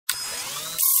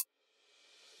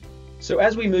So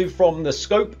as we move from the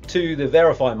scope to the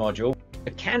verify module, a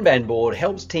Kanban board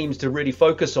helps teams to really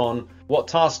focus on what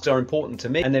tasks are important to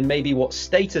me, and then maybe what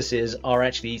statuses are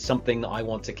actually something that I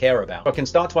want to care about. I can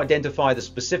start to identify the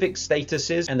specific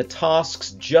statuses and the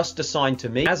tasks just assigned to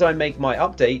me. As I make my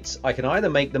updates, I can either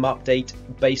make them update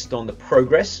based on the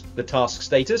progress, the task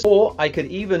status, or I could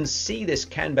even see this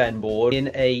Kanban board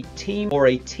in a team or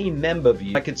a team member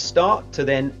view. I could start to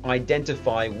then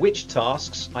identify which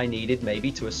tasks I needed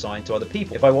maybe to assign to other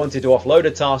people. If I wanted to offload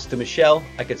a task to Michelle,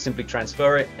 I could simply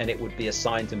transfer it and it would be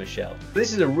assigned to Michelle.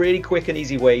 This is a really quick and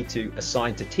easy way to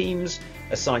assign to teams,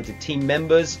 assign to team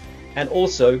members, and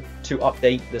also to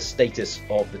update the status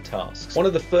of the tasks. One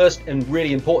of the first and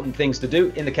really important things to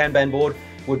do in the Kanban board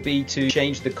would be to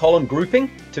change the column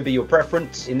grouping to be your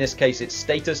preference. In this case, it's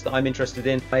status that I'm interested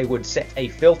in. I would set a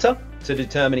filter to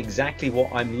determine exactly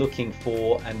what I'm looking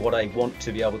for and what I want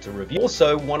to be able to review.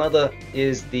 Also, one other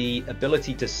is the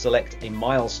ability to select a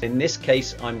milestone. In this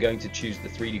case, I'm going to choose the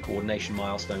 3D coordination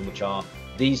milestone, which are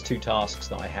these two tasks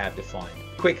that I have defined.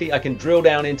 Quickly, I can drill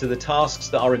down into the tasks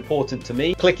that are important to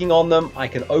me. Clicking on them, I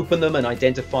can open them and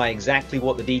identify exactly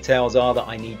what the details are that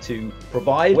I need to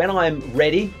provide. When I'm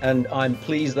ready and I'm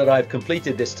pleased that I've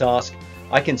completed this task,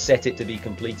 I can set it to be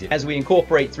completed. As we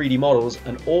incorporate 3D models,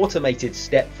 an automated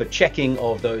step for checking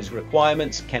of those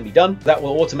requirements can be done. That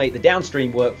will automate the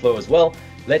downstream workflow as well.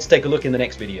 Let's take a look in the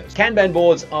next videos. Kanban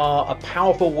boards are a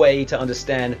powerful way to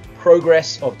understand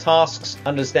progress of tasks,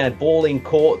 understand ball in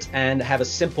court, and have a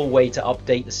simple way to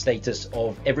update the status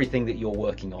of everything that you're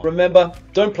working on. Remember,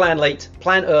 don't plan late,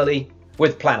 plan early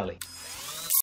with Plannerly.